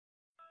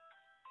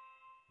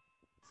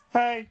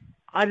Hey.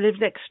 I live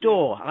next Yeah.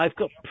 door. I've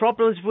got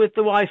problems with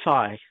the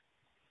Wi-Fi.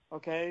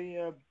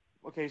 Okay.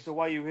 Okay. So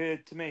why are you here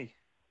to me?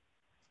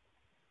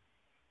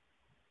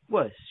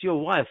 Well, it's your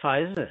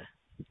Wi-Fi, isn't it?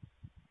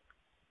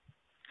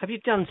 Have you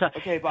done so?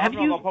 Okay, but I've Have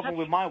not got a you? problem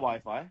with my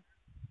Wi-Fi.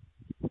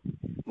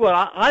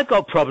 Well, I've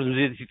got problems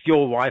with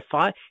your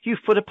Wi-Fi.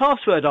 You've put a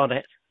password on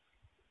it.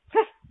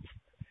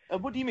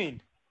 What do you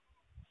mean?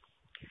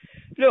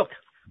 Look,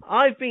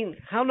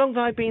 how long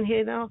have I been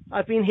here now?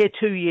 I've been here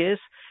 2 years.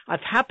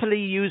 I've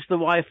happily used the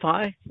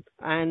Wi-Fi,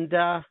 and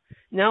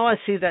now I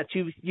see that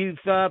you've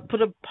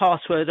put a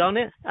password on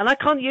it, and I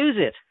can't use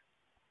it.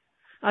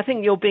 I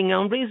think you're being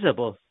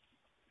unreasonable.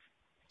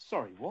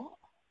 Sorry, what?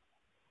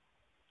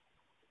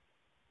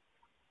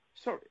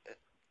 Sorry.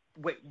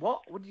 Wait,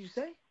 what? What did you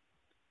say?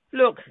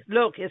 Look,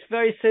 it's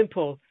very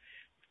simple.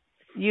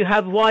 You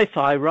have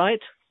Wi-Fi, right?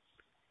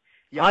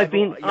 Yeah, I have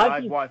Been,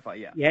 Wi-Fi.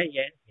 Yeah.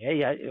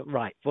 yeah,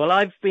 right. Well,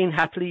 I've been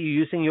happily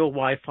using your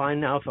Wi-Fi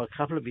now for a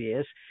couple of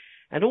years,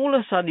 and all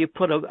of a sudden you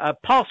put a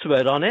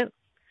password on it,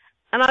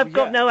 and Well, I've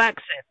got yeah. no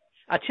access.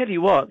 I tell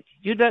you what,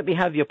 you let me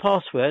have your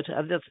password,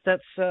 and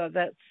that's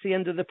the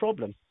end of the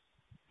problem.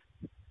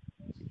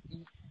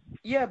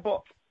 Yeah,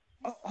 but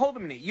hold a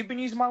minute. You've been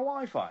using my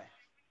Wi-Fi.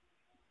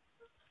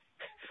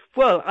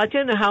 Well, I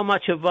don't know how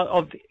much of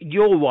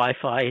your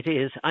Wi-Fi it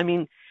is. I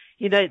mean,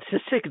 it's a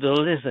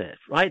signal, isn't it?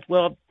 Right?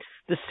 Well,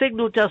 the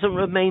signal doesn't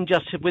remain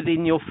just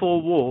within your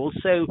four walls.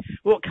 So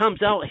what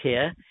comes out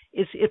here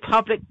is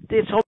public. It's